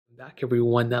Back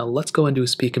everyone. Now let's go and do a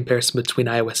speed comparison between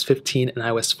iOS 15 and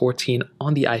iOS 14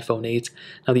 on the iPhone 8.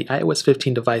 Now the iOS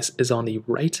 15 device is on the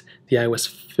right, the iOS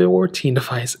 14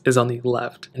 device is on the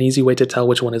left. An easy way to tell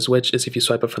which one is which is if you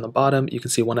swipe up from the bottom, you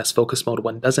can see one has focus mode,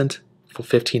 one doesn't.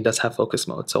 15 does have focus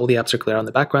mode, so all the apps are clear on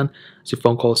the background. So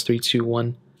phone calls 3, 2,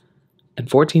 1. And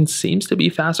 14 seems to be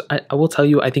faster. I will tell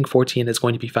you, I think 14 is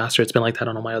going to be faster. It's been like that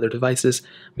on all my other devices.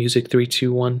 Music 3,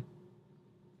 2, 1.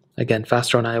 Again,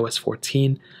 faster on iOS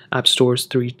 14. App stores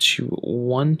 3, 2,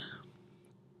 1.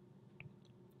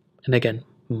 And again,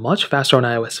 much faster on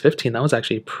iOS 15. That was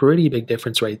actually a pretty big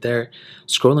difference right there.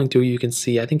 Scrolling through, you can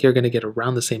see, I think you're going to get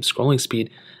around the same scrolling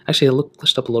speed. Actually, I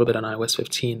glitched up a little bit on iOS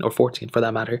 15, or 14 for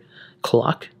that matter.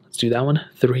 Clock, let's do that one.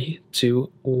 3,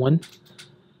 2, 1.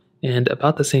 And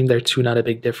about the same there too, not a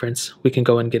big difference. We can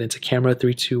go and get into camera,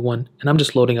 3, 2, 1. And I'm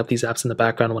just loading up these apps in the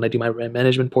background when I do my RAM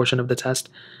management portion of the test.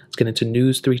 Let's get into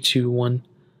news, 3, 2, 1.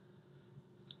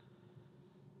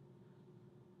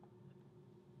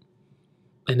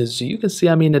 And as you can see,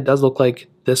 I mean, it does look like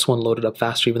this one loaded up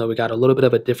faster, even though we got a little bit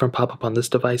of a different pop-up on this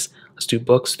device. Let's do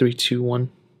books, 3, 2,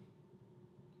 1.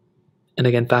 And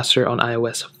again, faster on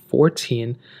iOS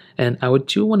 14. And I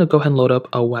do want to go ahead and load up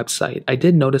a website. I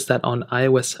did notice that on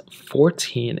iOS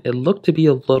 14, it looked to be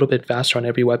a little bit faster on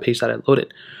every web page that I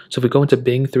loaded. So if we go into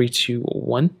Bing, 3, 2,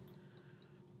 1,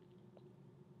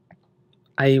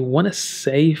 I want to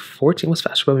say 14 was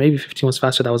faster, but maybe 15 was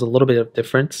faster. That was a little bit of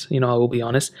difference, I will be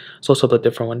honest. It's also a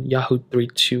different one. Yahoo, 3,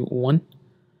 2, 1.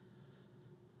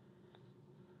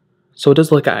 So it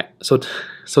does look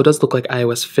like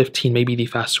iOS 15 may be the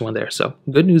faster one there. So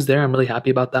good news there. I'm really happy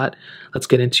about that. Let's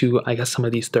get into, I guess, some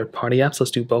of these third-party apps.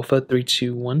 Let's do Bofa, 3,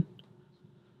 2, 1.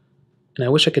 And I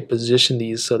wish I could position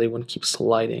these so they wouldn't keep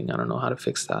sliding. I don't know how to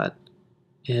fix that.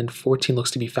 And 14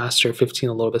 looks to be faster, 15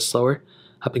 a little bit slower.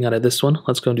 Hopping out of this one,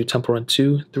 let's go and do Temple Run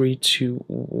 2, 3, 2,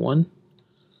 1.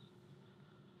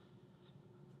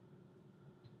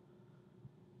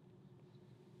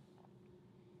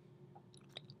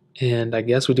 And I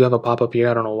guess we do have a pop-up here.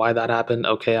 I don't know why that happened.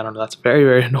 Okay, I don't know. That's very,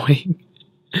 very annoying.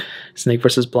 Snake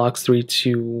versus Blocks, 3,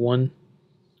 2, 1.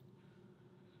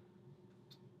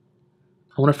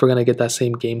 I wonder if we're going to get that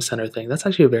same Game Center thing. That's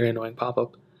actually a very annoying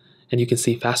pop-up. And you can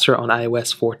see faster on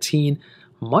iOS 14.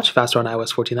 Much faster on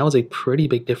iOS 14. That was a pretty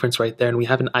big difference right there. And we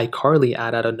have an iCarly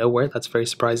ad out of nowhere. That's very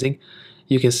surprising.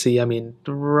 You can see, I mean,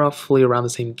 roughly around the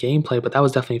same gameplay, but that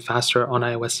was definitely faster on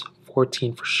iOS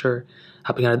 14 for sure.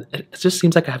 Hopping out, it just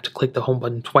seems like I have to click the home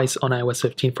button twice on iOS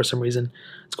 15 for some reason.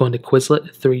 Let's go into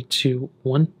Quizlet, 3, 2,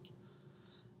 1.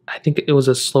 I think it was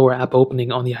a slower app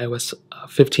opening on the iOS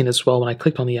 15 as well when I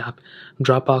clicked on the app.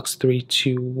 Dropbox, 3,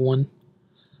 2, 1.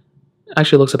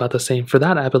 Actually, it looks about the same. For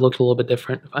that app, it looked a little bit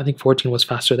different. I think 14 was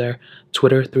faster there.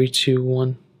 Twitter, 3, 2,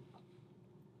 1.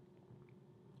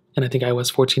 And I think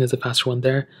iOS 14 is the faster one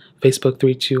there. Facebook,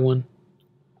 3, 2, 1.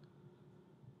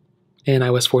 And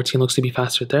iOS 14 looks to be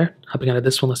faster there. Hopping out of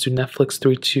this one, let's do Netflix,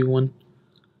 3, 2, 1.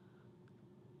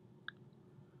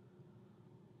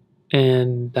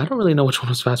 And I don't really know which one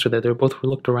was faster there. They both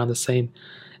looked around the same.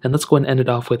 And let's go and end it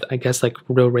off with, I guess, like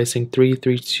Real Racing 3,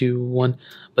 3, 2, 1.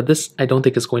 But this, I don't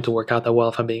think is going to work out that well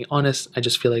if I'm being honest. I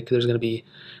just feel like there's going to be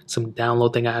some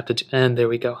download thing I have to do. And there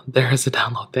we go. There's a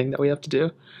download thing that we have to do.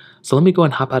 So let me go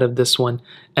and hop out of this one.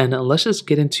 And let's just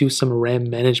get into some RAM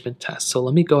management tests. So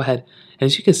let me go ahead. And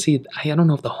as you can see, I don't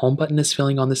know if the home button is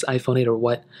failing on this iPhone 8 or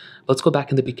what. But let's go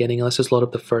back in the beginning and let's just load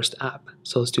up the first app.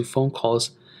 So let's do phone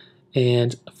calls.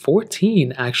 And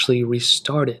 14 actually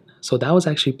restarted. So that was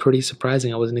actually pretty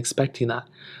surprising. I wasn't expecting that.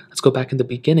 Let's go back in the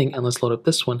beginning and let's load up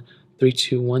this one. 3,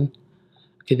 2, 1.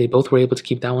 Okay, they both were able to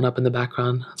keep that one up in the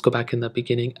background. Let's go back in the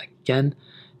beginning again.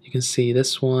 You can see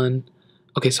this one.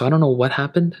 Okay, so I don't know what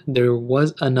happened. There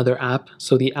was another app.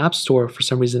 So the App Store, for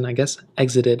some reason, I guess,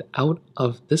 exited out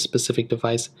of this specific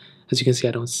device. As you can see,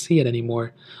 I don't see it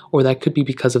anymore. Or that could be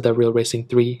because of the Real Racing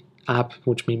 3 app,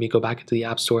 which made me go back into the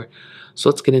App Store. So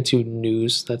let's get into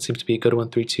news. That seems to be a good one,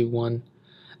 3, 2, 1.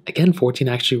 Again, 14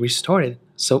 actually restarted.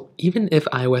 So even if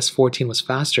iOS 14 was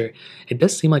faster, it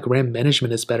does seem like RAM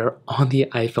management is better on the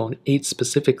iPhone 8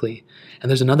 specifically. And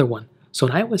there's another one. So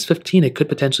in iOS 15, it could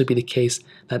potentially be the case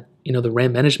that, the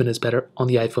RAM management is better on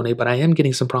the iPhone 8, but I am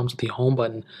getting some problems with the home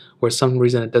button where some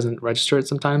reason it doesn't register it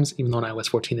sometimes, even though on iOS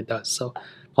 14 it does. So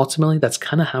ultimately, that's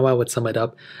kind of how I would sum it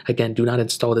up. Again, do not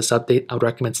install this update. I would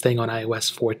recommend staying on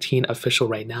iOS 14 official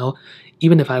right now.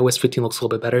 Even if iOS 15 looks a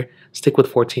little bit better, stick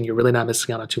with 14. You're really not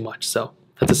missing out on too much. So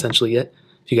that's essentially it.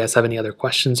 If you guys have any other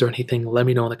questions or anything, let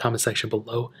me know in the comment section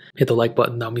below. Hit the like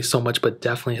button, that would mean so much, but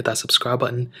definitely hit that subscribe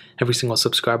button. Every single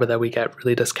subscriber that we get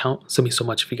really does count. So it means so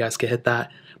much if you guys could hit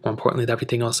that. More importantly than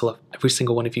everything else, I love every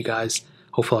single one of you guys.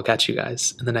 hopefully I'll catch you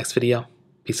guys in the next video.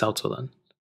 Peace out till then.